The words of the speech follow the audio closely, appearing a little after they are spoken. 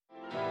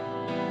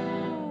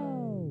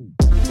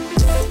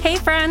Hey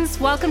friends,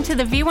 welcome to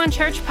the V1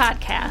 Church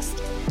podcast.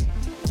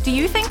 Do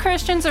you think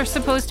Christians are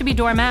supposed to be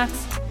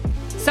doormats?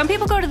 Some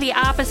people go to the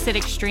opposite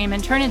extreme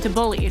and turn into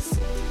bullies.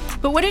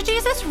 But what did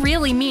Jesus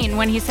really mean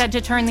when he said to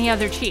turn the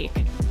other cheek?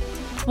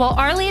 Well,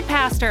 our lead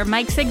pastor,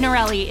 Mike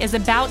Signorelli, is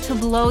about to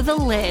blow the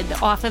lid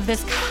off of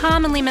this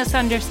commonly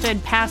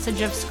misunderstood passage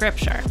of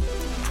Scripture.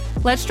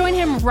 Let's join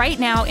him right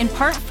now in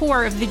part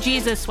 4 of the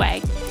Jesus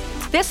Way.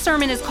 This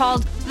sermon is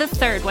called The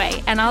Third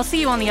Way, and I'll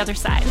see you on the other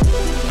side.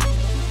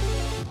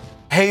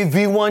 Hey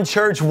V1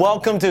 Church,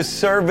 welcome to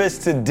service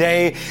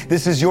today.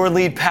 This is your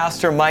lead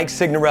pastor, Mike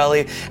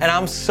Signorelli, and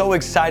I'm so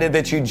excited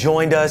that you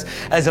joined us.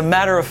 As a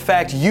matter of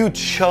fact, you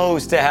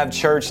chose to have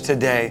church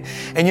today.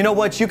 And you know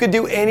what? You could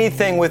do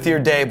anything with your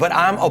day, but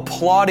I'm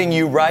applauding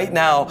you right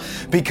now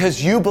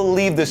because you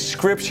believe the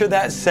scripture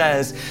that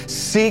says,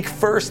 seek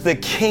first the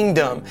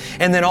kingdom,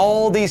 and then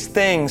all these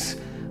things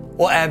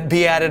will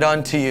be added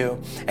unto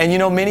you. And you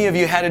know, many of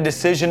you had a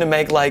decision to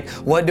make, like,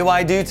 what do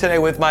I do today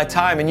with my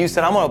time? And you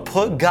said, I'm going to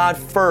put God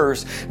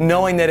first,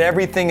 knowing that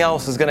everything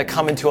else is going to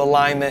come into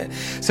alignment.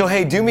 So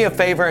hey, do me a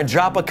favor and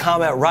drop a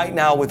comment right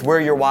now with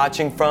where you're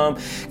watching from.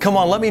 Come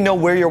on, let me know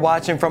where you're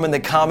watching from in the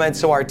comments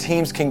so our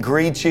teams can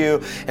greet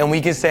you and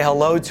we can say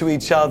hello to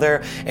each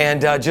other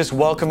and just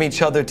welcome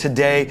each other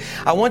today.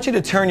 I want you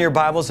to turn your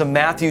Bibles to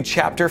Matthew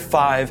chapter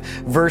 5,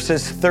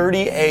 verses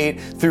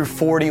 38 through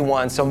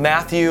 41. So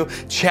Matthew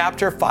chapter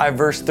 5,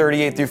 verse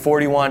 38 through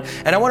 41.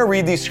 And I want to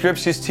read these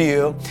scriptures to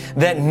you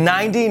that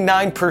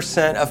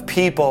 99% of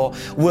people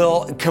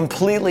will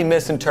completely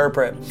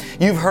misinterpret.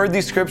 You've heard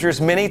these scriptures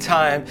many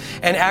times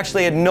and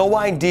actually had no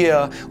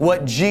idea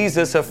what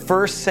Jesus, a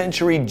first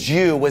century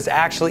Jew, was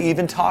actually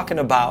even talking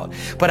about.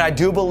 But I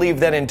do believe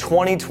that in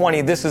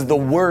 2020, this is the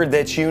word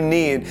that you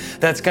need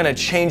that's going to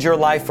change your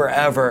life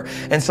forever.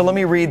 And so let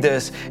me read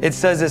this. It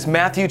says this,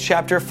 Matthew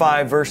chapter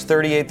 5, verse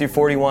 38 through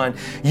 41.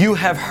 You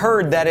have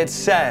heard that it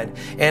said,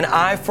 an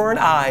eye for an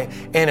eye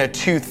and a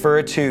tooth for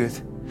a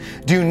tooth.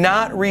 Do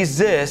not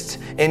resist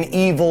an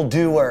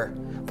evildoer.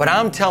 But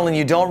I'm telling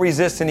you, don't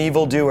resist an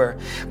evildoer.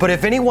 But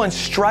if anyone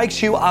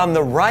strikes you on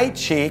the right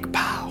cheek,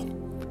 pow,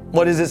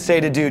 what does it say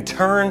to do?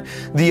 Turn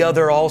the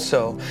other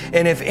also.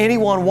 And if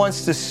anyone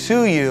wants to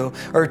sue you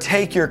or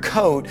take your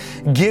coat,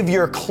 give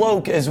your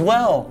cloak as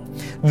well.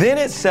 Then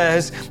it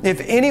says,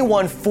 if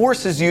anyone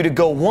forces you to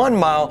go 1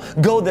 mile,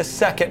 go the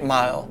 2nd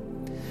mile.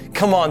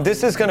 Come on,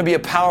 this is going to be a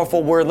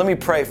powerful word. Let me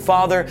pray.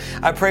 Father,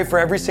 I pray for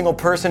every single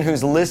person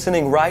who's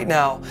listening right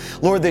now,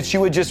 Lord, that you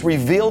would just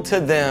reveal to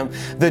them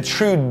the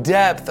true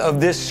depth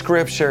of this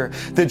scripture,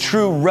 the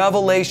true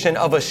revelation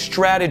of a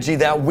strategy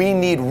that we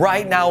need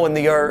right now in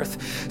the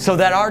earth, so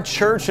that our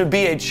church would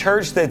be a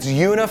church that's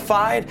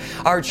unified,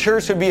 our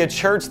church would be a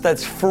church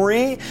that's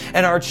free,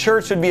 and our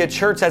church would be a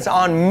church that's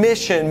on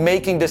mission,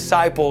 making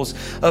disciples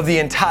of the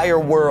entire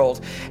world.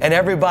 And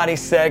everybody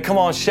said, come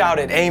on, shout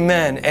it,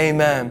 amen,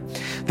 amen.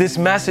 This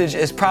message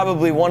is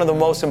probably one of the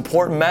most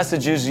important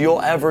messages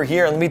you'll ever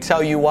hear. And let me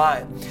tell you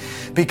why.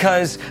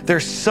 Because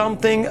there's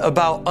something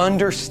about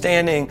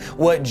understanding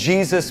what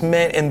Jesus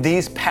meant in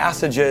these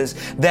passages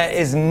that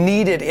is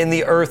needed in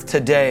the earth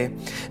today.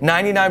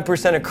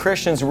 99% of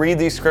Christians read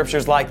these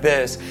scriptures like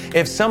this.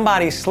 If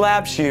somebody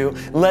slaps you,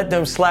 let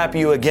them slap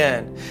you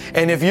again.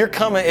 And if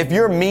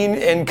you're mean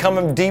and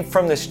coming deep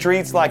from the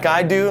streets like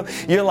I do,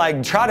 you're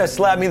like, try to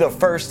slap me the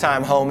first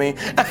time, homie.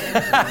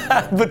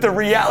 But the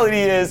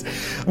reality is,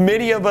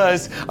 many of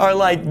us are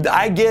like,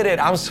 I get it.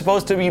 I'm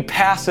supposed to be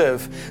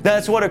passive.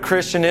 That's what a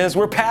Christian is.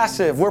 We're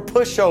passive. We're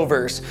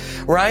pushovers,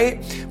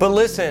 right? But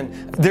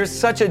listen, there's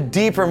such a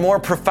deeper, more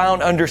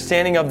profound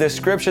understanding of this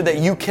scripture that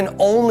you can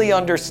only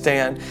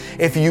understand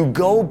if you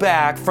go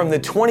back from the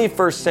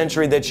 21st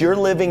century that you're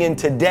living in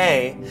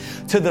today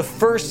to the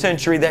 1st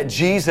century that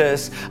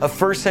Jesus, a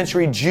 1st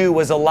century Jew,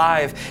 was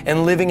alive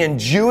and living in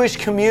Jewish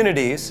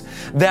communities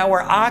that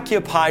were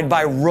occupied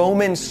by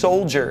Roman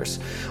soldiers.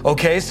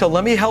 Okay, so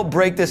let me help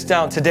break this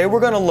down. Today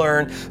we're going to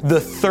learn the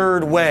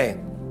third way.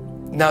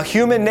 Now,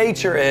 human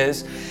nature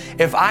is,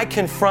 if I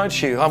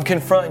confront you, I'm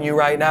confronting you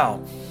right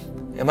now.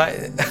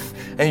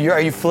 Are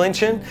you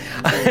flinching?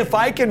 If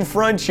I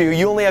confront you,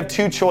 you only have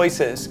 2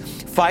 choices.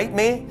 Fight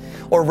me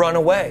or run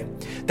away.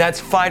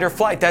 That's fight or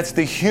flight. That's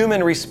the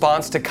human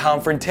response to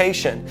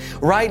confrontation.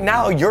 Right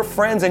now, your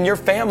friends and your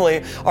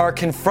family are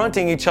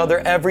confronting each other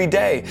every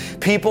day.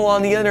 People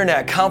on the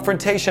internet,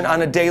 confrontation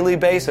on a daily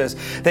basis.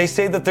 They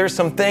say that there's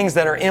some things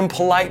that are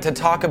impolite to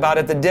talk about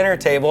at the dinner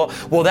table.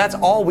 Well, that's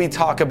all we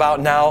talk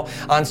about now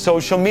on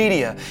social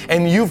media.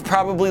 And you've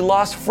probably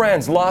lost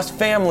friends, lost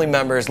family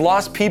members,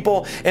 lost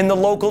people in the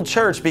local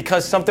church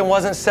because something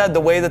wasn't said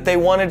the way that they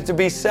wanted it to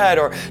be said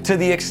or to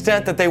the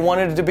extent that they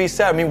wanted it to be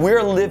said. I mean,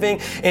 we're living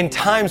in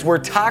times times where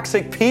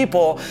toxic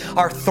people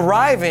are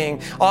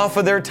thriving off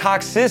of their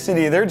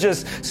toxicity. They're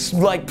just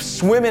like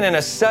swimming in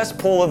a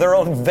cesspool of their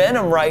own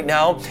venom right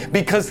now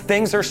because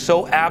things are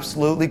so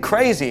absolutely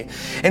crazy.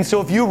 And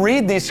so if you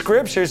read these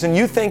scriptures and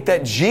you think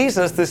that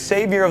Jesus, the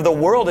Savior of the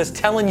world, is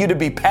telling you to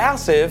be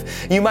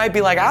passive, you might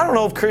be like, I don't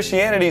know if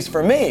Christianity is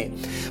for me.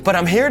 But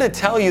I'm here to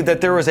tell you that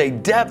there is a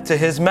depth to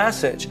his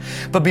message.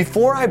 But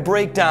before I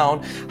break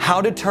down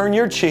how to turn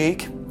your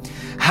cheek,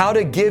 how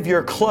to give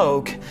your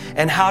cloak,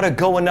 and how to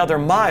go another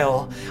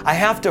mile, I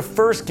have to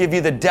first give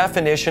you the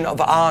definition of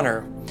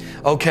honor.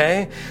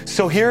 Okay?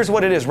 So here's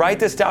what it is. Write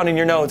this down in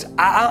your notes.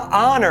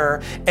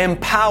 Honor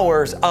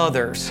empowers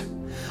others.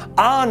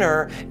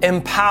 Honor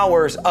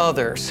empowers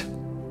others.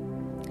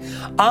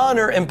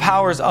 Honor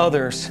empowers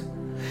others.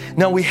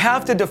 Now we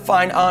have to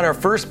define honor.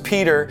 1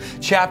 Peter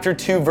chapter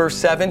 2 verse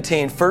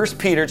 17. 1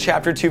 Peter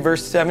chapter 2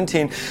 verse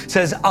 17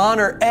 says,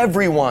 honor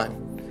everyone.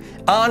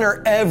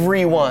 Honor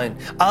everyone.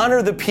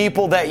 Honor the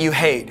people that you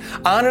hate.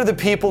 Honor the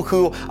people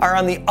who are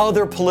on the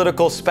other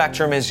political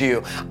spectrum as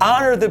you.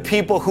 Honor the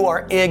people who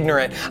are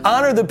ignorant.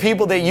 Honor the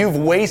people that you've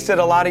wasted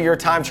a lot of your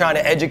time trying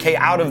to educate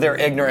out of their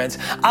ignorance.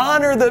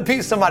 Honor the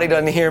people, somebody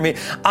doesn't hear me.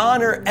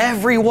 Honor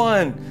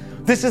everyone.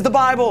 This is the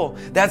Bible.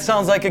 That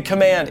sounds like a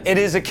command. It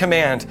is a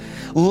command.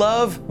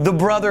 Love the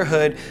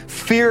brotherhood,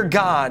 fear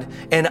God,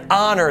 and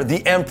honor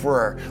the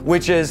emperor,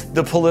 which is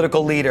the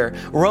political leader.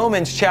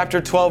 Romans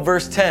chapter 12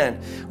 verse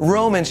 10.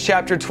 Romans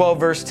chapter 12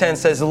 verse 10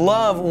 says,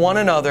 love one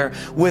another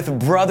with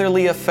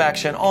brotherly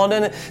affection. Oh,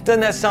 doesn't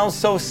that sound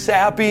so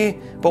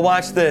sappy? But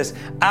watch this.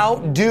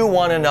 Outdo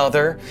one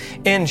another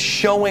in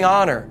showing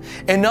honor.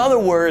 In other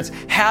words,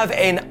 have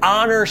an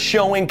honor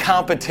showing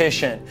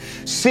competition.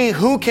 See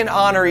who can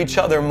honor each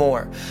other more.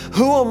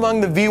 Who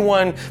among the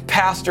V1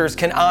 pastors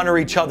can honor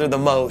each other the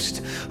most?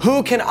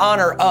 Who can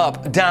honor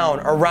up, down,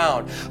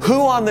 around?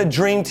 Who on the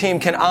dream team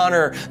can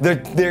honor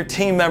their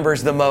team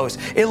members the most?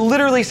 It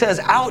literally says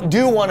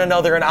outdo one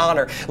another in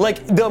honor.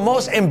 Like the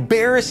most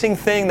embarrassing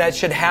thing that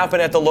should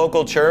happen at the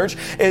local church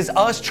is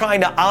us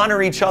trying to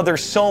honor each other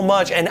so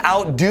much and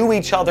outdo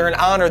each other in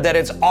honor that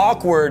it's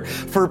awkward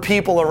for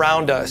people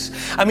around us.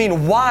 I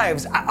mean,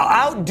 wives,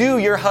 outdo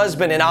your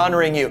husband in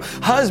honoring you.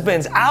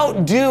 Husbands,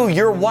 outdo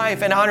your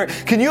wife in honor.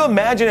 Can you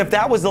imagine if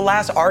that was the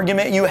last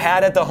argument you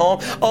had at the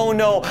home? Oh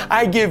no,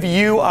 I give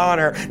you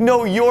honor.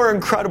 No, you're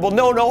incredible.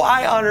 No,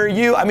 I honor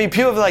you. I mean,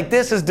 people are like,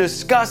 this is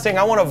disgusting.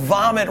 I want to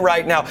vomit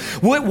right now.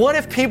 What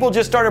if people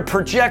just started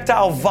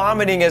projectile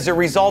vomiting as a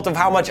result of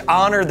how much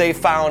honor they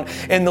found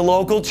in the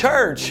local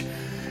church?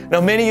 Now,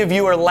 many of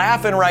you are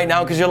laughing right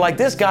now because you're like,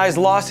 this guy's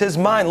lost his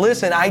mind.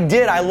 Listen,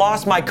 I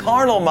lost my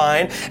carnal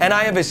mind, and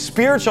I have a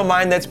spiritual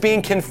mind that's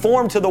being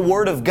conformed to the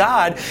Word of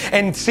God.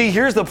 And see,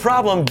 here's the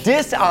problem.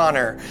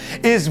 Dishonor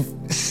is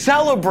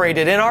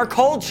celebrated in our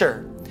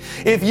culture.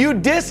 If you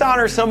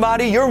dishonor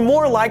somebody, you're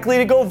more likely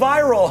to go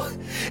viral.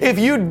 If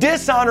you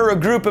dishonor a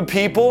group of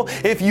people,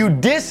 if you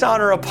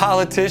dishonor a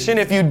politician,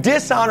 if you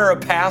dishonor a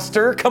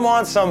pastor, come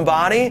on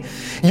somebody,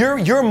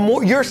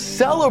 you're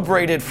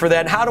celebrated for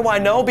that. How do I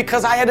know?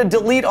 Because I had to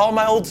delete all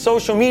my old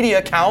social media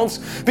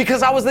accounts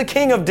because I was the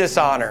king of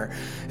dishonor.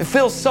 It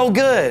feels so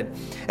good.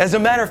 As a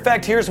matter of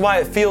fact, here's why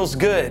it feels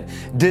good.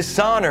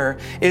 Dishonor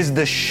is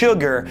the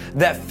sugar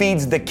that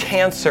feeds the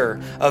cancer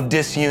of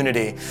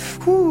disunity.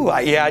 Whew,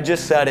 I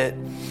just said it.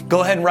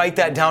 Go ahead and write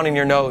that down in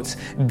your notes.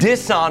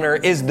 Dishonor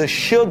is the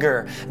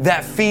sugar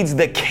that feeds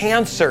the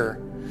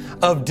cancer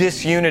of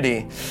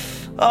disunity.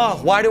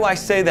 Oh, why do I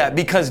say that?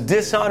 Because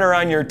dishonor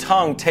on your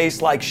tongue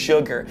tastes like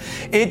sugar.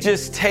 It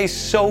just tastes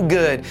so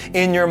good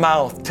in your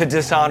mouth to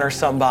dishonor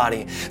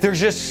somebody. There's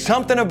just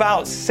something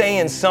about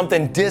saying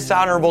something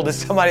dishonorable to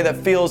somebody that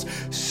feels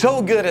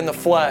so good in the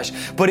flesh,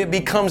 but it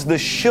becomes the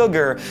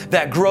sugar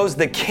that grows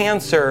the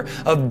cancer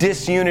of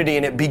disunity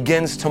and it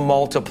begins to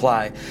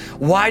multiply.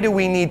 Why do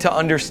we need to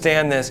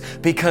understand this?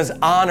 Because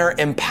honor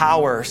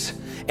empowers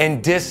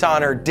and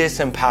dishonor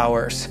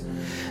disempowers.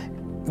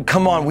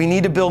 Come on, we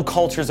need to build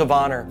cultures of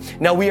honor.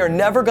 Now, we are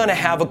never going to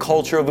have a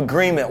culture of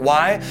agreement.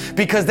 Why?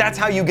 Because that's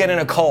how you get in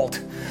a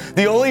cult.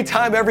 The only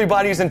time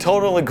everybody's in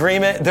total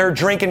agreement, they're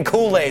drinking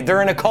Kool-Aid.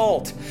 They're in a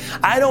cult.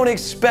 I don't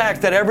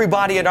expect that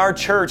everybody at our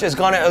church is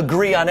going to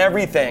agree on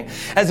everything.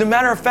 As a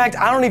matter of fact,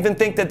 I don't even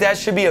think that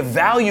should be a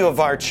value of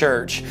our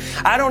church.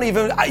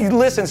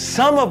 Listen,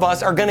 some of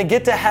us are going to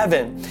get to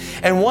heaven.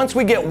 And once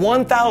we get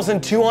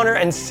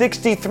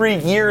 1,263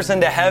 years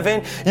into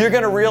heaven, you're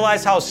going to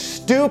realize how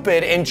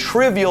stupid and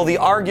trivial the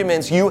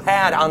arguments you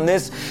had on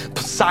this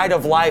side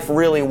of life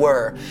really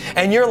were.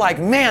 And you're like,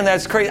 man,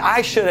 that's crazy.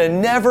 I should have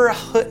never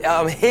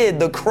hid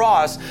the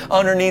cross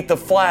underneath the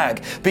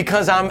flag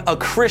because I'm a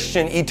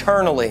Christian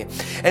eternally.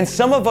 And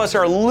some of us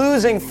are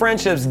losing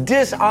friendships,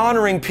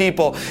 dishonoring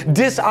people,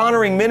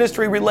 dishonoring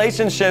ministry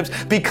relationships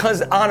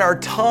because on our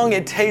tongue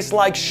it tastes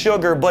like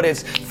sugar, but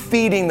it's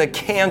feeding the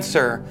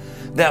cancer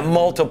that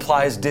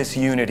multiplies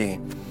disunity.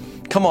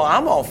 Come on,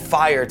 I'm on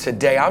fire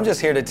today. I'm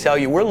just here to tell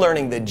you, we're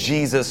learning the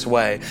Jesus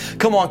way.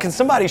 Come on, can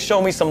somebody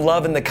show me some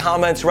love in the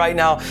comments right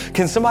now?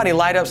 Can somebody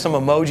light up some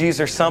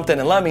emojis or something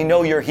and let me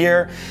know you're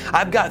here?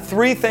 I've got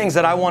 3 things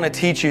that I want to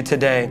teach you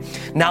today.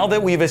 Now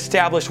that we've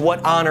established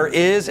what honor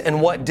is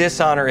and what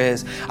dishonor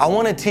is, I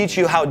want to teach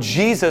you how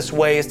Jesus'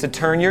 way is to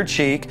turn your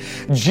cheek,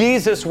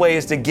 Jesus' way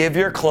is to give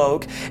your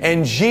cloak,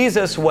 and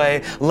Jesus'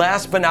 way,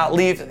 last but not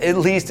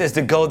least, is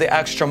to go the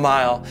extra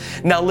mile.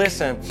 Now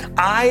listen,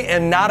 I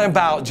am not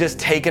about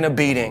just taking a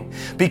beating,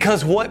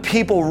 because what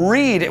people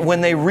read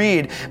when they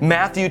read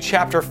Matthew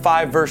chapter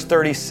 5 verse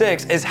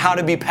 36 is how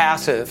to be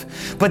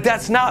passive. But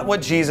that's not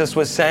what Jesus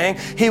was saying.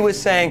 He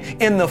was saying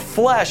in the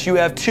flesh you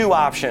have 2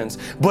 options,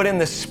 but in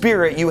the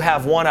spirit you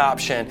have 1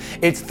 option.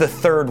 It's the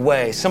third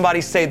way. Somebody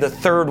say the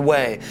third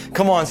way.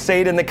 Come on, say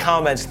it in the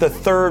comments, the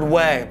third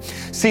way.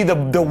 See,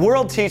 the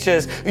world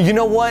teaches, you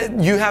know what?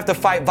 You have to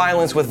fight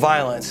violence with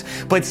violence.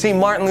 But see,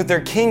 Martin Luther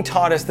King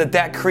taught us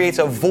that creates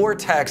a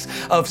vortex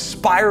of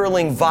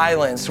spiraling violence,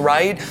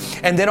 right?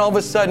 And then all of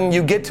a sudden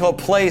you get to a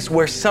place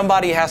where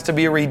somebody has to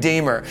be a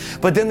redeemer.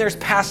 But then there's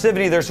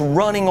passivity, there's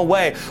running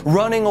away.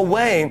 Running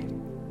away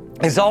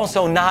is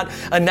also not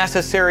a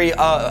necessary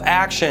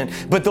action,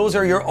 but those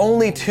are your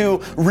only 2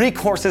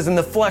 recourses in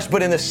the flesh.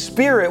 But in the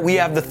spirit, we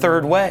have the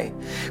third way.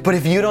 But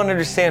if you don't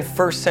understand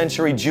first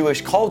century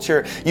Jewish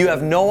culture, you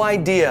have no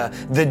idea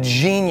the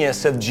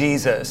genius of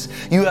Jesus.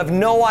 You have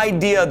no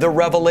idea the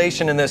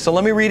revelation in this. So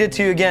let me read it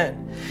to you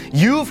again.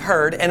 You've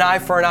heard an eye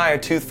for an eye, a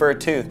tooth for a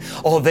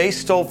tooth. Oh, they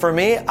stole from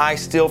me, I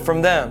steal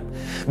from them.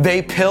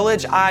 They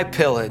pillage, I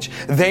pillage.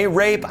 They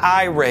rape,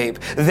 I rape.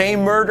 They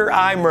murder,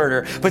 I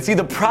murder. But see,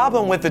 the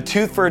problem with the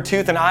tooth for a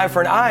tooth and eye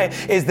for an eye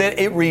is that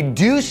it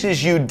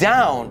reduces you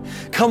down,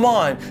 come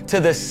on, to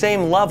the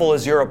same level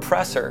as your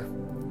oppressor.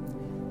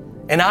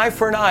 An eye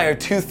for an eye or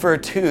tooth for a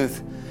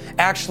tooth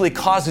actually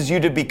causes you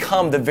to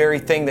become the very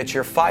thing that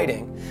you're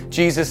fighting.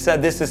 Jesus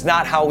said this is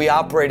not how we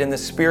operate in the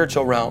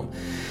spiritual realm.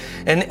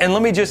 And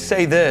let me just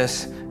say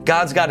this,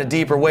 God's got a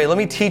deeper way. Let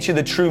me teach you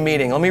the true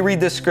meaning. Let me read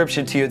this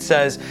scripture to you. It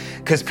says,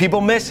 because people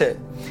miss it.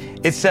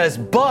 It says,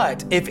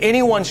 but if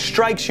anyone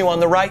strikes you on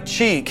the right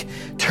cheek,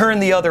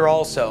 turn the other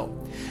also.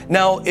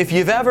 Now,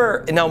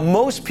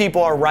 most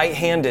people are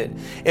right-handed.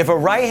 If a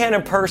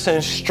right-handed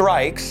person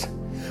strikes,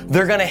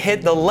 they're going to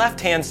hit the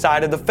left-hand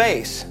side of the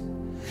face.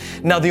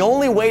 Now, the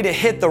only way to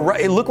hit the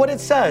right, look what it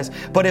says,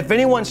 but if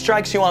anyone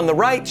strikes you on the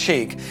right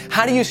cheek,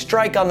 how do you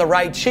strike on the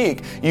right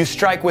cheek? You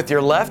strike with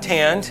your left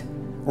hand,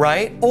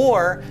 right?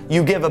 Or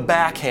you give a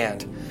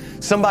backhand.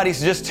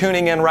 Somebody's just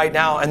tuning in right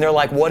now and they're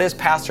like, what is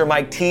Pastor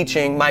Mike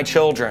teaching my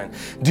children?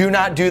 Do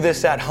not do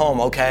this at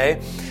home,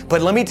 okay?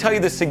 But let me tell you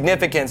the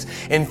significance.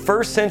 In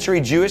first century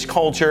Jewish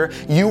culture,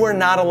 you were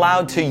not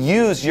allowed to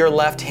use your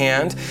left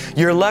hand.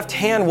 Your left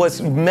hand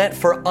was meant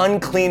for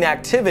unclean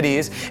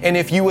activities. And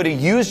if you would have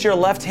used your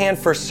left hand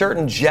for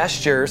certain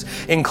gestures,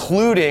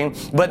 including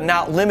but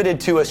not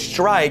limited to a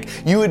strike,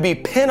 you would be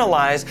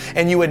penalized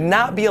and you would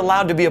not be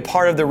allowed to be a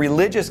part of the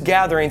religious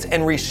gatherings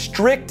and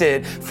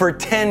restricted for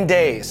 10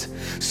 days.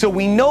 So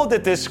we know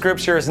that this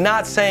scripture is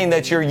not saying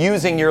that you're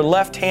using your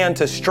left hand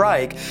to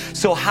strike.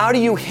 So how do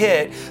you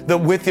hit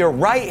with your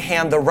right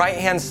hand, the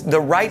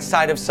right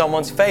side of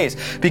someone's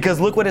face? Because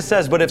look what it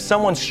says, but if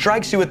someone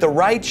strikes you with the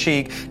right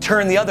cheek,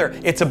 turn the other.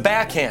 It's a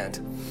backhand.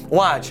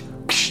 Watch.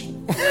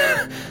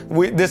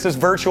 This is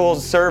virtual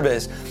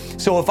service.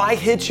 So if I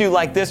hit you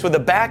like this with a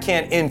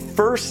backhand in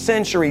first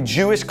century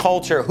Jewish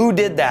culture, who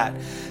did that?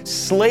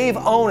 Slave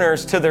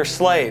owners to their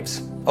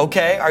slaves.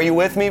 Okay, are you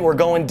with me? We're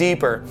going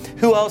deeper.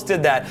 Who else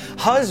did that?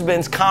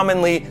 Husbands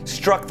commonly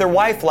struck their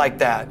wife like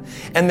that,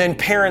 and then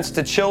parents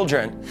to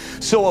children.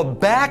 So a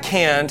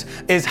backhand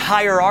is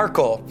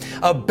hierarchical.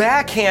 A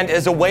backhand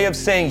is a way of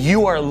saying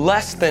you are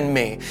less than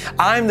me.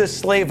 I'm the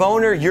slave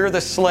owner, you're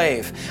the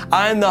slave.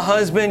 I'm the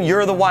husband,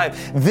 you're the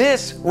wife.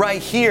 This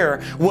right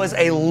here was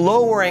a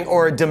lowering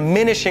or a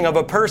diminishing of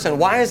a person.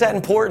 Why is that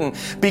important?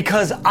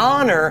 Because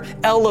honor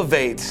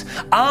elevates.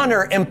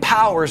 Honor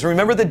empowers.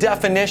 Remember the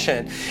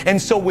definition. And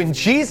so when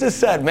Jesus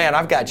said, man,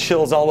 I've got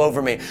chills all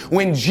over me.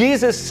 When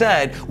Jesus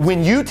said,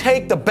 when you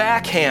take the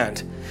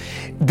backhand,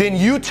 then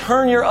you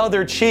turn your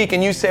other cheek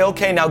and you say,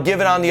 okay, now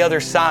give it on the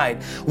other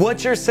side.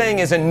 What you're saying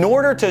is, in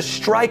order to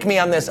strike me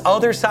on this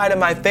other side of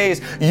my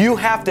face, you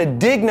have to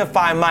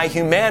dignify my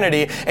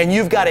humanity and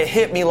you've got to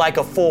hit me like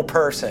a full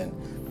person.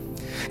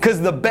 Because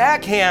the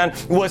backhand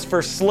was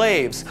for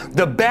slaves.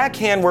 The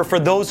backhand were for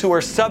those who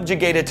were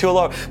subjugated to a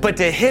Lord. But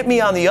to hit me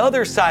on the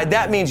other side,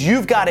 that means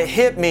you've got to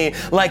hit me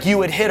like you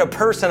would hit a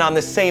person on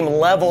the same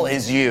level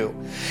as you.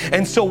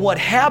 And so what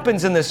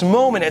happens in this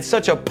moment, it's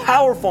such a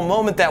powerful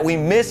moment that we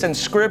miss in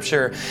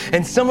Scripture,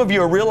 and some of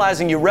you are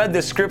realizing you read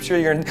this Scripture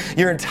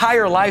your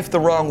entire life the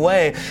wrong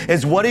way,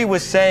 is what he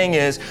was saying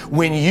is,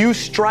 when you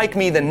strike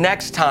me the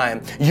next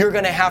time, you're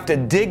going to have to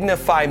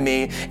dignify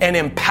me and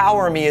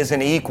empower me as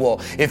an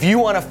equal. If you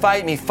want to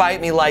to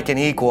fight me like an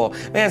equal.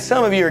 Man,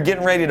 some of you are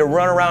getting ready to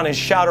run around and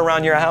shout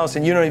around your house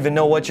and you don't even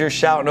know what you're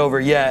shouting over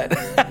yet.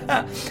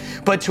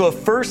 But to a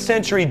first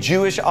century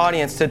Jewish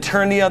audience, to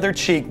turn the other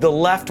cheek, the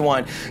left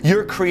one,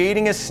 you're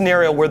creating a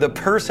scenario where the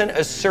person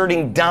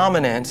asserting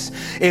dominance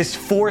is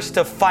forced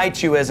to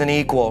fight you as an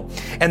equal.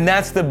 And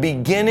that's the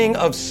beginning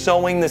of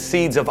sowing the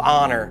seeds of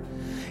honor.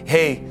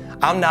 Hey,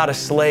 I'm not a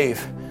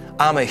slave.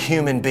 I'm a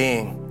human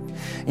being.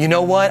 You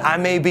know what? I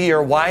may be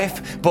your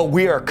wife, but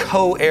we are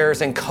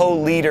co-heirs and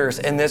co-leaders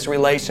in this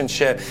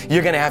relationship.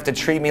 You're going to have to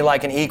treat me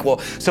like an equal.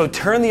 So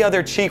turn the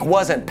other cheek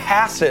wasn't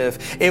passive.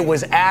 It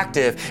was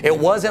active. It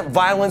wasn't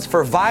violence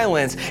for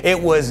violence. It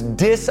was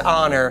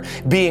dishonor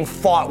being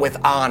fought with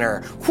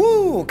honor.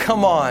 Whoo,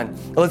 come on.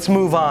 Let's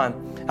move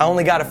on. I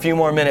only got a few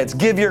more minutes.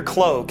 Give your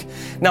cloak.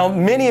 Now,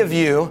 many of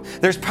you,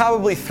 there's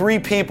probably 3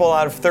 people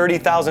out of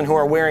 30,000 who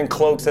are wearing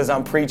cloaks as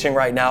I'm preaching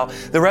right now.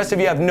 The rest of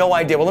you have no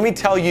idea. Well, let me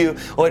tell you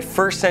what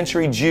first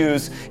century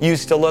Jews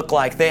used to look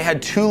like. They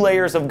had 2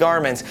 layers of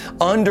garments,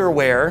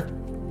 underwear,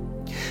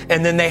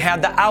 and then they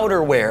had the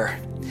outerwear.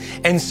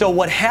 And so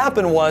what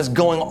happened was,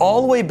 going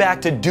all the way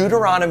back to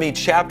Deuteronomy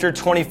chapter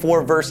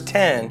 24, verse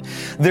 10,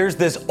 there's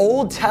this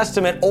Old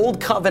Testament,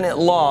 Old Covenant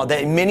law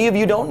that many of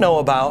you don't know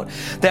about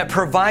that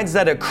provides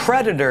that a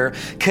creditor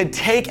could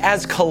take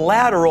as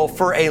collateral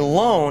for a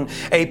loan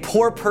a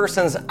poor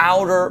person's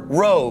outer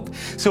robe.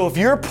 So if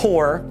you're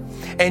poor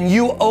and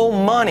you owe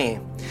money,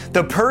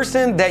 the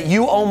person that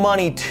you owe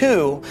money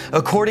to,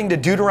 according to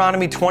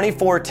Deuteronomy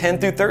 24, 10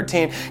 through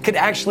 13, could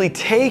actually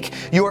take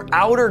your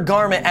outer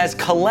garment as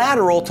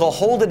collateral to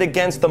hold it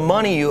against the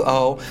money you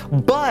owe,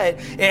 but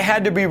it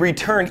had to be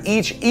returned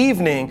each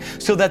evening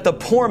so that the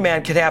poor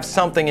man could have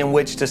something in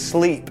which to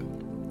sleep.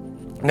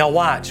 Now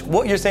watch.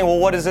 What you're saying, well,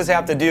 what does this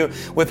have to do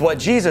with what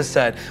Jesus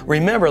said?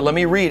 Remember, let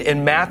me read.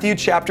 In Matthew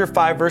chapter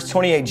 5, verse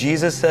 28,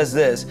 Jesus says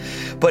this,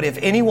 "But if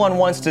anyone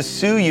wants to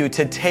sue you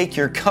to take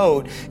your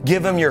coat,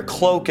 give him your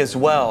cloak as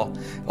well."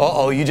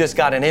 Uh-oh, you just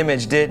got an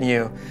image, didn't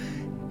you?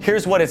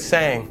 Here's what it's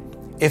saying.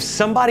 If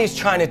somebody's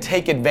trying to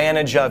take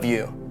advantage of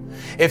you,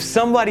 if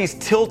somebody's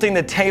tilting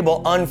the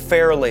table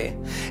unfairly,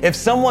 if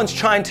someone's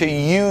trying to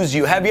use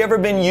you, have you ever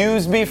been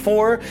used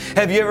before?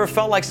 Have you ever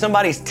felt like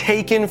somebody's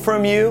taken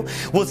from you?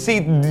 Well,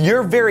 see,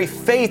 your very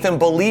faith and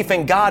belief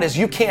in God is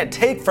you can't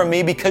take from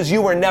me because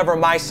you were never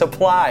my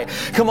supply.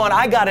 Come on,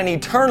 I got an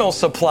eternal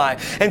supply.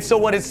 And so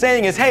what it's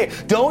saying is, hey,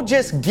 don't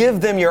just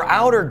give them your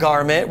outer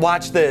garment.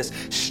 Watch this.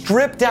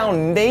 Strip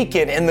down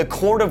naked in the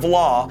court of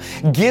law.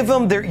 Give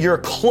them your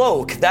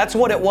cloak. That's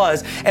what it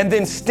was. And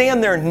then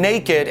stand there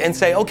naked and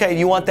say, okay,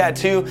 you want that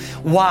too?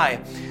 Why?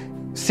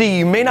 See,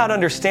 you may not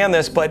understand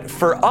this, but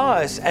for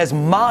us as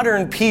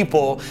modern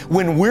people,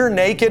 when we're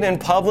naked in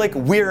public,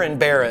 we're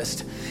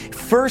embarrassed.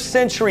 First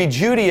century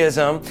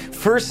Judaism,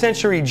 first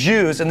century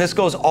Jews, and this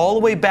goes all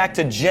the way back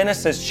to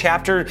Genesis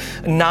chapter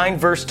 9,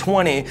 verse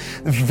 20,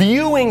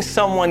 viewing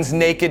someone's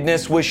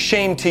nakedness was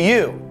shame to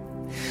you.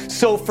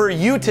 So for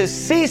you to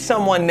see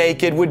someone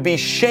naked would be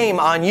shame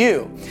on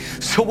you.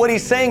 So what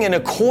he's saying, in a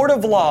court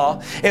of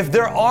law, if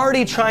they're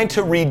already trying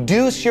to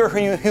reduce your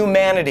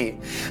humanity,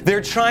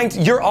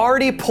 you're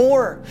already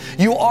poor.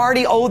 You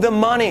already owe them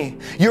money.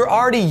 You're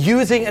already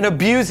using and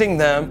abusing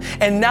them.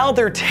 And now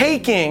they're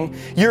taking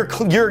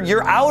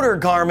your outer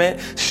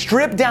garment,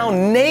 strip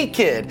down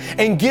naked,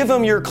 and give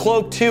them your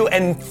cloak too,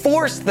 and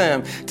force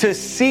them to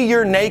see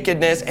your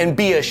nakedness and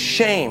be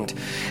ashamed.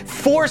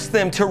 Force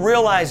them to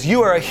realize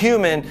you are a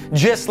human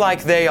just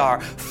like they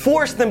are.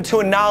 Force them to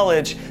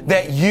acknowledge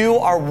that you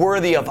are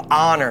worthy of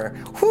honor.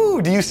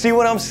 Whew, do you see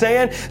what I'm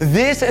saying?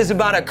 This is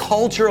about a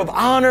culture of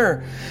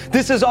honor.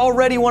 This is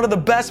already one of the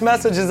best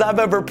messages I've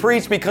ever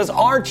preached, because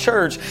our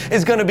church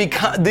is going to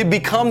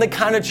become the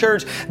kind of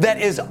church that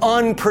is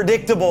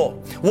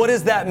unpredictable. What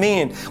does that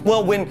mean?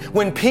 Well,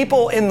 when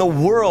people in the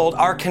world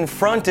are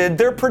confronted,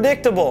 they're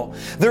predictable.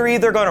 They're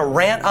either going to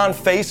rant on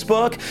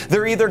Facebook,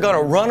 they're either going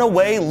to run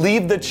away,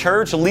 leave the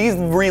church, leave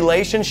the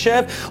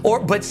relationship,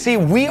 but see,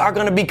 we are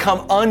going to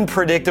become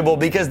unpredictable,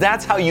 because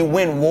that's how you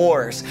win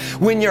wars.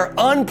 When you're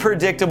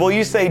unpredictable,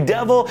 you say,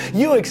 devil,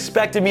 you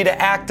expected me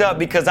to act up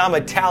because I'm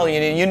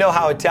Italian, and you know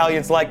how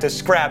Italians like to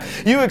scrap.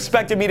 You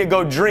expected me to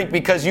go drink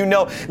because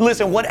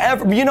listen,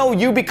 whatever,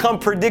 you become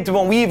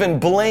predictable, and we even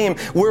blame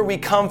where we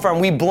come from.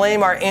 We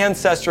blame our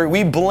ancestry.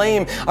 We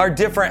blame our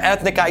different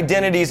ethnic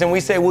identities, and we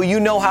say, well, you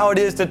know how it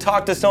is to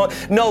talk to someone.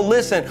 No,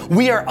 listen,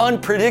 we are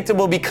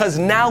unpredictable because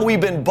now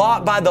we've been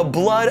bought by the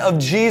blood of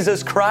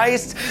Jesus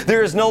Christ.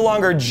 There is no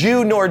longer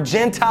Jew nor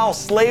Gentile,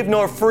 slave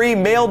nor free,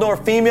 male nor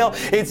female.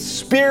 It's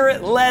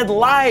Spirit-led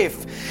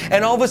life.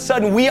 And all of a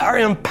sudden we are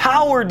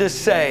empowered to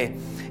say,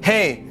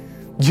 hey,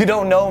 you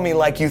don't know me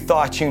like you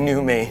thought you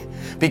knew me.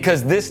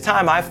 Because this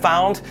time I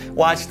found,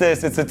 watch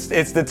this,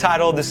 it's the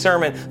title of the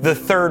sermon, The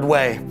Third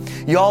Way.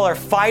 Y'all are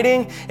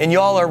fighting and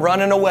y'all are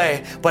running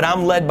away, but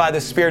I'm led by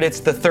the Spirit. It's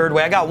the third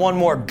way. I got one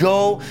more.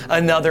 Go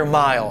another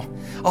mile.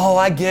 Oh,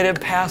 I get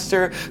it,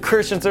 Pastor.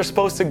 Christians are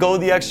supposed to go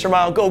the extra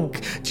mile.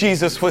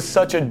 Jesus was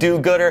such a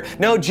do-gooder.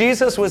 No,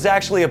 Jesus was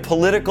actually a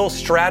political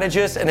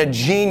strategist and a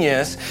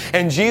genius.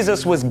 And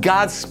Jesus was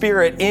God's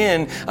Spirit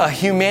in a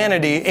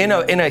humanity, in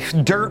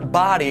a dirt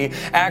body,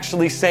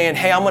 actually saying,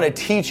 hey, I'm going to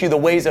teach you the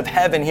ways of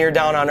heaven here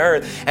down on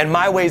earth. And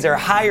my ways are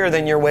higher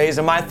than your ways,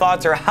 and my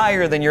thoughts are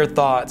higher than your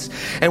thoughts.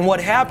 And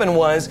what happened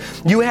was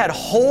you had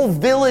whole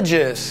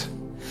villages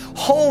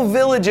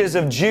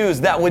of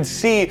Jews that would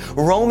see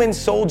Roman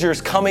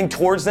soldiers coming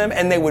towards them,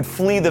 and they would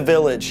flee the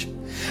village.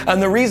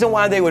 And the reason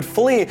why they would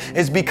flee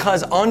is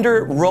because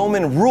under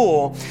Roman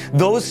rule,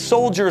 those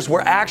soldiers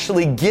were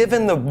actually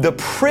given the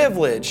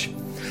privilege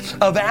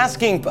of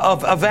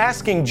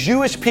asking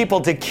Jewish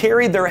people to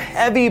carry their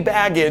heavy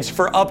baggage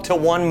for up to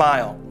 1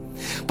 mile.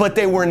 But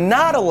they were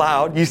not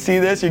allowed, you see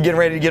this? You're getting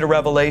ready to get a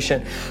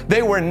revelation.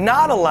 They were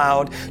not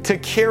allowed to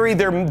carry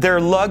their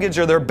luggage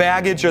or their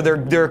baggage or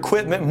their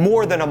equipment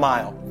more than 1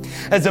 mile.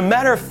 As a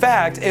matter of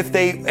fact, if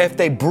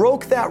they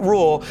broke that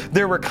rule,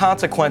 there were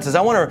consequences. I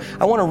want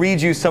to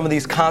read you some of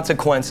these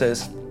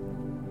consequences.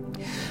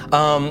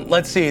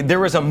 Let's see.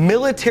 There was a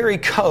military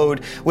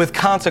code with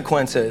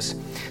consequences.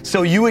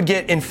 So you would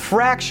get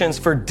infractions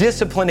for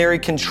disciplinary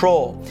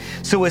control.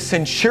 So a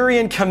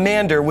centurion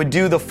commander would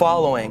do the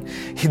following.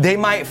 They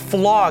might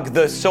flog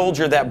the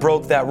soldier that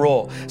broke that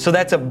rule. So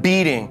that's a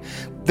beating.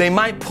 They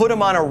might put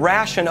him on a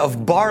ration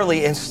of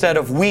barley instead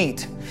of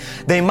wheat.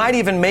 They might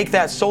even make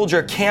that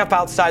soldier camp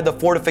outside the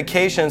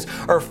fortifications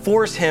or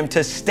force him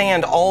to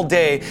stand all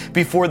day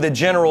before the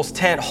general's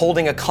tent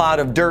holding a cloud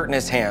of dirt in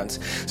his hands.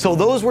 So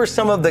those were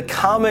some of the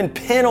common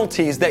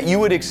penalties that you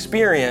would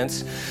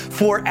experience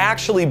for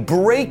actually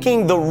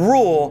breaking the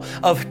rule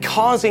of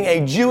causing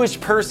a Jewish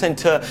person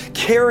to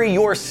carry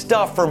your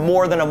stuff for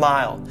more than 1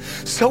 mile.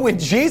 So when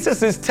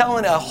Jesus is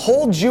telling a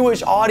whole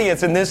Jewish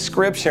audience in this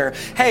scripture,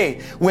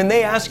 hey, when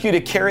they ask you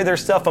to carry their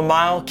stuff 1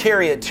 mile,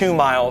 carry it 2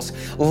 miles.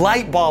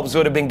 Light bulbs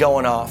would have been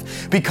going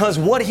off, because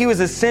what he was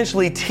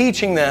essentially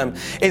teaching them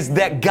is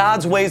that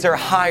God's ways are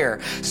higher.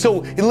 So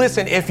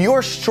listen, if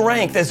your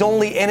strength is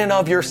only in and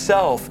of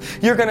yourself,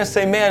 you're going to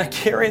say, man,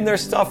 carrying their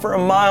stuff for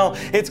 1 mile,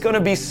 it's going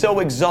to be so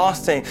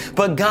exhausting.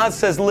 But God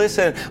says,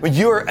 listen,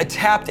 you're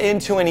tapped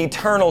into an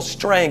eternal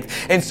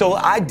strength. And so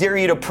I dare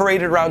you to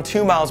parade it around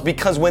 2 miles,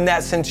 because when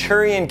that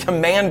centurion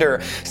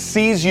commander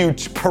sees you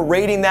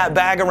parading that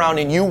bag around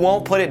and you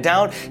won't put it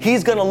down,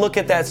 he's going to look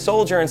at that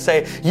soldier and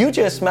say, you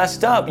just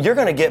messed up. You're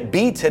going to get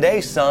beat today,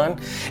 son.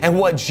 And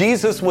what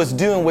Jesus was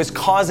doing was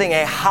causing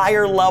a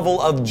higher level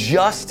of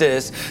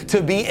justice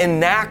to be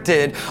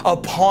enacted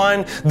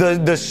upon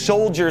the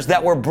soldiers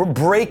that were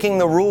breaking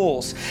the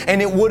rules.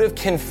 And it would have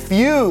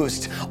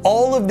confused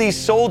all of these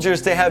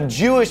soldiers to have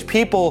Jewish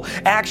people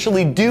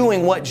actually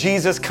doing what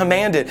Jesus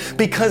commanded,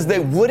 because they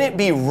wouldn't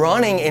be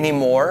running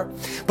anymore,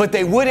 but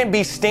they wouldn't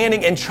be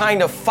standing and trying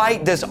to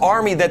fight this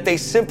army that they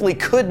simply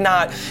could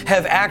not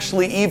have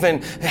actually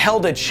even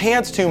held a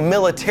chance to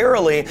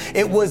militarily.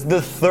 It was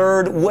the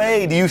third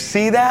way. Do you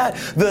see that?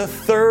 The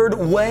third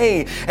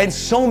way. And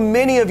so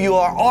many of you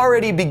are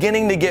already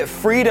beginning to get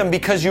freedom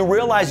because you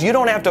realize you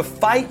don't have to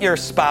fight your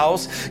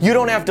spouse. You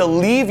don't have to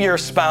leave your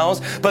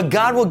spouse, but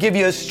God will give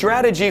you a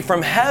strategy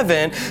from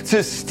heaven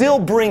to still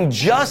bring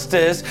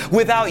justice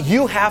without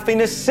you having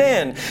to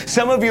sin.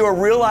 Some of you are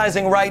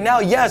realizing right now,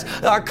 yes,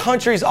 our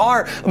countries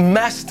are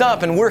messed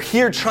up and we're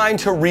here trying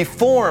to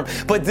reform,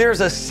 but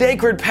there's a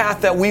sacred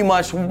path that we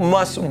must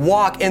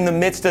walk in the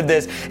midst of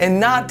this and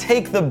not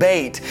take the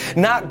bait,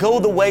 not go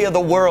the way of the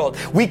world.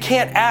 We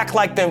can't act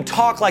like them,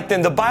 talk like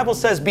them. The Bible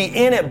says be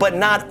in it, but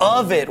not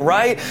of it,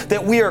 right?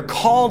 That we are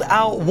called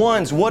out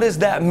ones. What does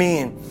that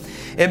mean?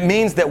 It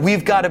means that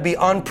we've got to be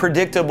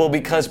unpredictable,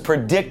 because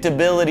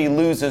predictability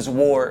loses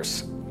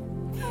wars.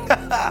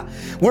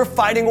 We're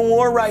fighting a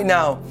war right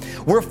now.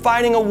 We're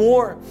fighting a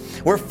war.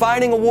 We're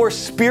fighting a war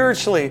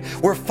spiritually.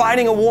 We're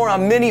fighting a war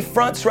on many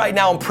fronts right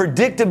now, and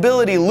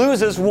predictability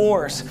loses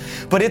wars.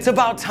 But it's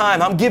about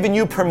time. I'm giving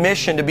you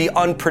permission to be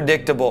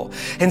unpredictable.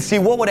 And see,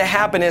 what would have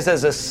happened is,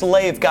 as a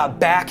slave got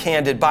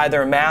backhanded by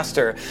their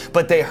master,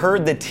 but they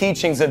heard the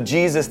teachings of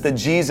Jesus, the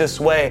Jesus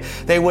way,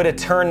 they would have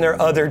turned their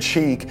other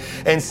cheek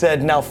and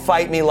said, now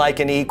fight me like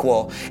an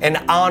equal. And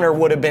honor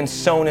would have been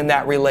sown in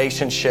that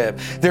relationship.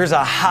 There's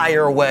a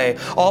higher way.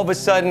 All of a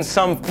sudden,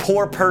 some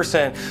poor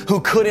person who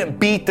couldn't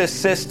beat the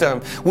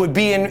system would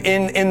be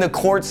in the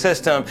court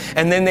system,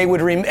 and then they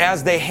would,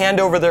 as they hand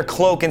over their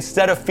cloak,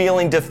 instead of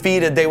feeling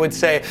defeated, they would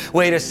say,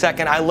 wait a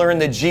second, I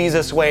learned the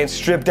Jesus way, and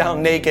stripped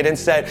down naked and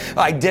said,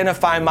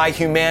 identify my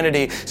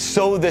humanity,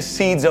 sow the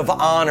seeds of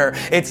honor.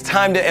 It's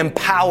time to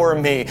empower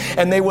me.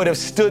 And they would have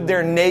stood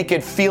there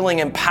naked, feeling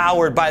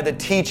empowered by the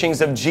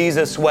teachings of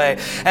Jesus way.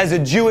 As a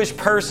Jewish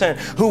person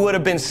who would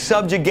have been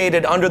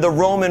subjugated under the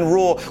Roman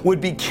rule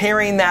would be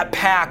carrying that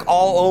pack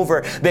all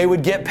over. They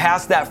would get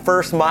past that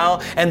first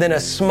mile, and then a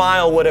smile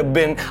smile would have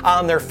been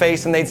on their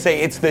face and they'd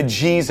say, it's the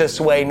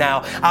Jesus way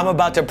now. I'm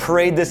about to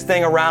parade this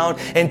thing around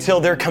until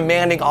their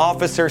commanding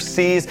officer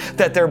sees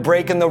that they're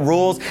breaking the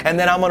rules, and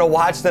then I'm going to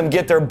watch them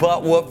get their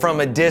butt whooped from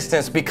a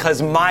distance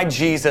because my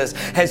Jesus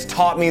has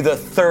taught me the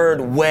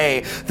third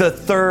way. The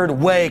third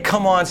way.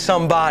 Come on,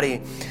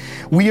 somebody.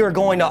 We are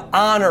going to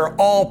honor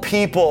all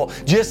people,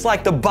 just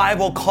like the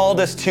Bible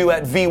called us to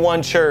at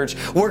V1 Church.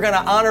 We're going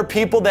to honor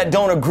people that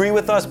don't agree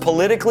with us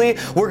politically.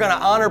 We're going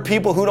to honor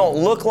people who don't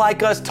look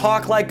like us,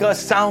 talk like us,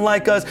 sound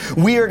like us.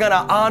 We are going to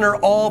honor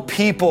all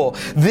people.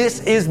 This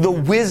is the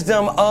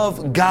wisdom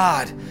of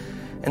God.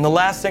 And the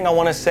last thing I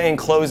want to say in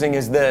closing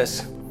is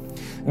this.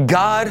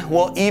 God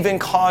will even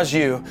cause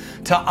you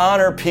to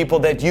honor people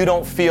that you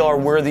don't feel are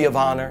worthy of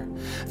honor.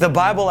 The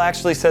Bible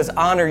actually says,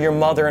 honor your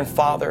mother and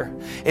father.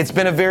 It's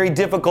been a very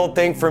difficult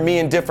thing for me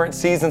in different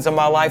seasons of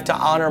my life to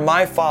honor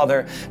my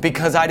father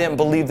because I didn't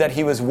believe that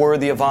he was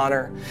worthy of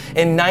honor.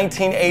 In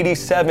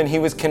 1987, he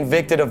was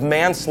convicted of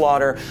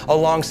manslaughter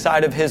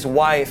alongside of his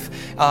wife,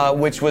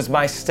 which was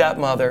my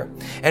stepmother.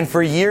 And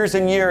for years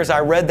and years,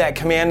 I read that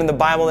command in the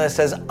Bible that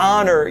says,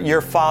 honor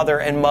your father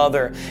and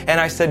mother.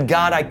 And I said,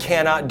 God, I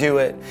cannot do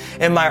it.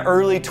 In my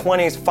early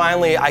 20s,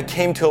 finally, I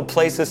came to a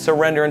place of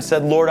surrender and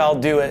said, Lord, I'll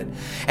do it.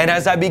 And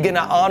as I began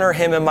to honor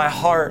him in my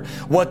heart,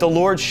 what the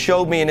Lord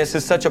showed me, and this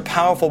is such a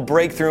powerful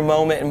breakthrough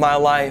moment in my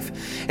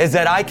life, is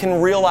that I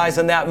can realize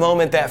in that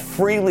moment that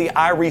freely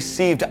I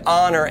received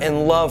honor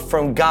and love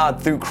from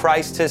God through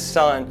Christ his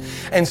Son.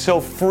 And so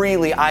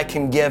freely I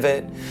can give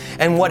it.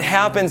 And what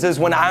happens is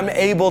when I'm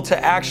able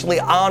to actually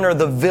honor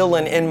the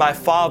villain in my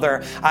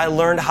father, I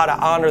learned how to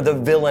honor the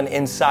villain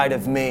inside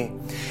of me.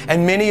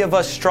 And many of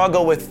us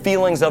struggle with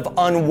feelings of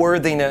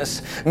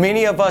unworthiness.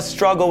 Many of us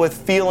struggle with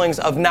feelings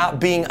of not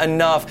being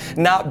enough,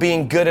 not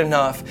being good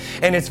enough.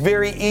 And it's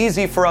very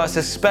easy for us,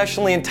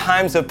 especially in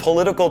times of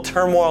political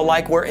turmoil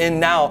like we're in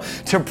now,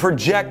 to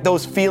project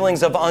those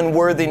feelings of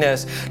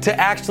unworthiness, to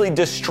actually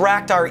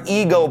distract our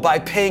ego by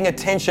paying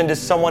attention to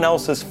someone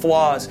else's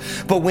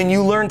flaws. But when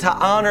you learn to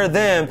honor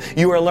them,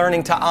 you are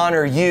learning to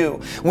honor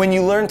you. When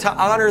you learn to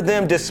honor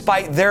them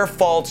despite their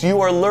faults,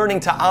 you are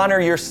learning to honor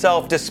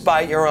yourself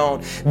despite your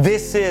own.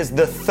 This is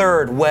the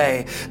third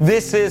way.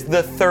 This is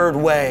the third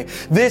way.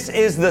 This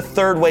is the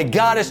third way.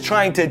 God is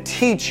trying to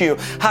teach you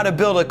how to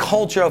build a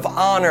culture of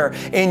honor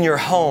in your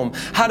home,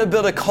 how to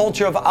build a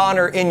culture of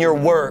honor in your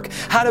work,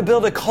 how to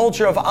build a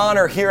culture of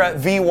honor here at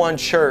V1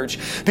 Church.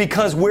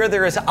 Because where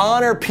there is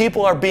honor,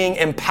 people are being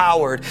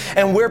empowered.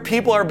 And where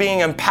people are being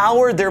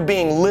empowered, they're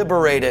being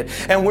liberated.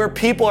 And where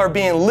people are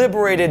being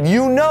liberated,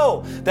 you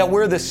know that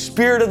where the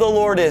Spirit of the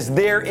Lord is,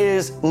 there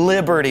is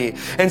liberty.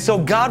 And so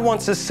God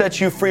wants to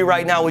set you free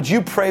right now. Would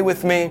you pray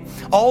with me?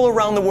 All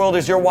around the world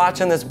as you're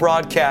watching this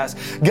broadcast,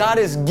 God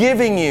is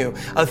giving you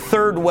a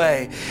third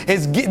way.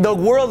 The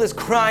world is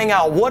crying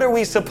out, what are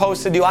we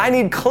supposed to do? I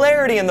need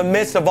clarity in the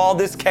midst of all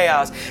this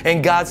chaos.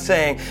 And God's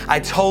saying, I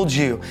told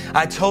you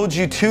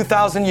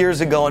 2,000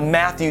 years ago in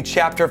Matthew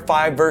chapter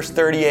 5, verse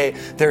 38,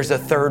 there's a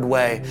third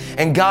way.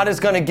 And God is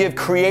going to give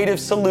creative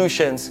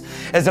solutions.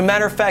 As a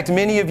matter of fact,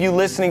 many of you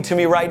listening to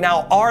me right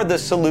now are the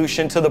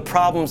solution to the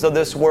problems of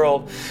this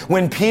world.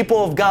 When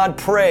people of God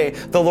pray,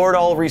 the Lord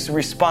always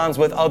responds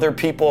with other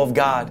people of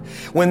God.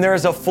 When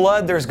there's a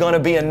flood, there's going to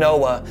be a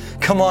Noah.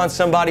 Come on,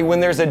 somebody. When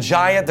there's a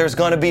giant, there's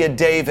going to be a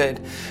David.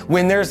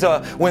 When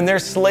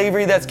there's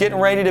slavery that's getting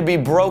ready to be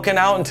broken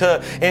out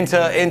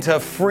into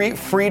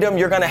freedom,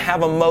 you're going to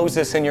have a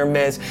Moses in your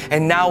midst.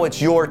 And now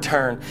it's your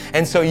turn.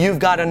 And so you've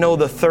got to know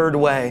the third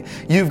way.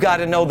 You've got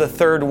to know the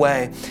third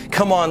way.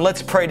 Come on,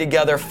 let's pray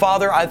together.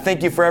 Father, I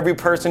thank you for every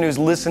person who's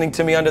listening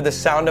to me under the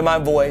sound of my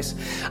voice.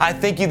 I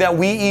thank you that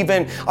we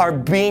even are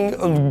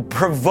being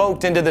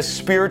provoked into the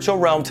spiritual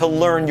realm to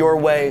learn your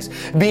ways.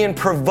 Being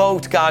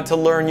provoked, God, to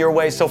learn your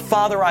ways. So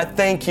Father, I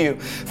thank you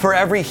for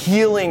every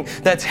healing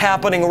that's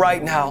happening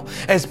right now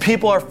as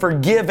people are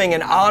forgiving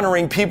and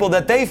honoring people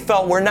that they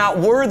felt were not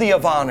worthy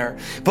of honor.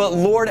 But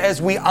Lord,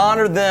 as we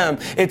honor them,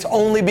 it's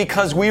only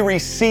because we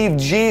received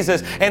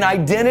Jesus, an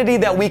identity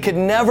that we could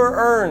never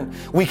earn.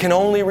 We can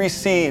only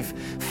receive,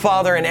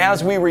 Father, and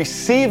as we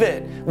receive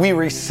it, we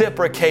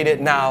reciprocate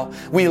it now.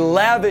 We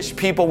lavish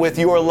people with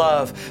your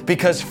love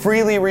because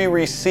freely we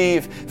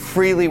receive,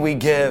 freely we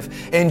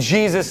give. In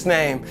Jesus'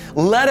 name,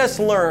 let us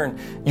learn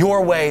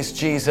your ways,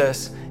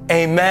 Jesus.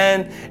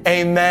 Amen,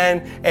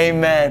 amen,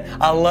 amen.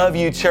 I love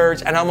you,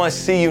 church, and I'm going to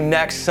see you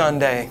next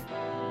Sunday.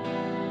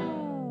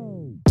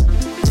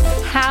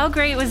 How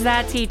great was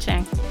that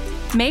teaching?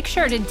 Make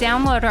sure to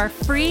download our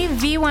free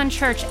V1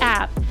 Church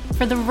app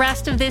for the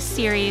rest of this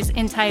series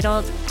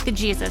entitled The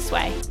Jesus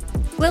Way.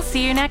 We'll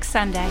see you next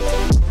Sunday.